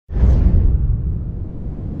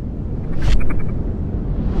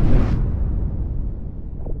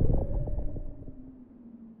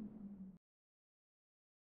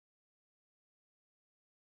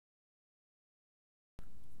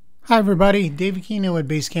Hi everybody, David Keenan with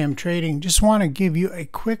Basecamp Trading. Just want to give you a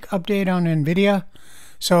quick update on NVIDIA.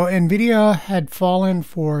 So NVIDIA had fallen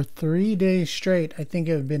for 3 days straight. I think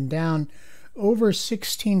it had been down over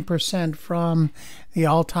 16% from the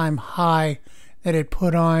all-time high that it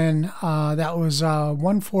put on. That was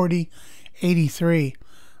 140.83.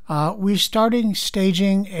 We're starting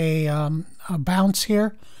staging a bounce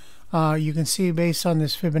here. You can see based on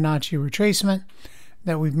this Fibonacci retracement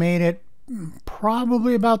that we've made it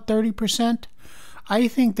probably about 30%. I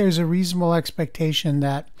think there's a reasonable expectation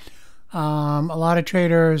that a lot of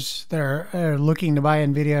traders that are looking to buy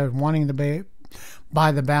NVIDIA and wanting to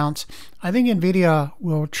buy the bounce. I think NVIDIA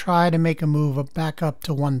will try to make a move back up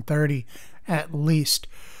to 130 at least.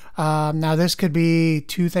 Now this could be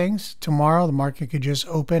two things. Tomorrow the market could just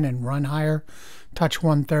open and run higher, touch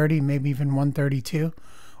 130, maybe even 132,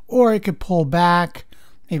 or it could pull back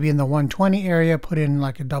maybe in the 120 area, put in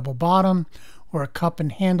like a double bottom or a cup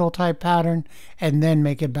and handle type pattern, and then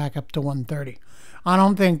make it back up to 130. I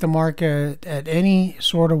don't think the market at any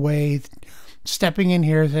sort of way stepping in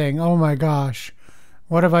here saying, oh my gosh,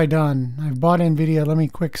 what have I done? I've bought NVIDIA, let me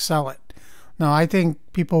quick sell it. No, I think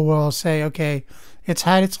people will say, okay, it's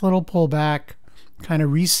had its little pullback, kind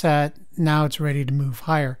of reset, now it's ready to move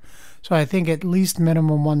higher. So I think at least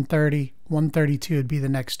minimum 130, 132 would be the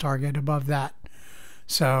next target. Above that.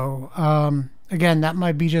 So again, that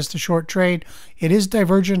might be just a short trade. It is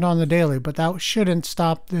divergent on the daily, but that shouldn't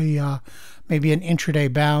stop the maybe an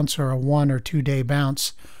intraday bounce or a 1 or 2 day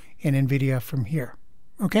bounce in NVIDIA from here.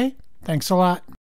 Okay, thanks a lot.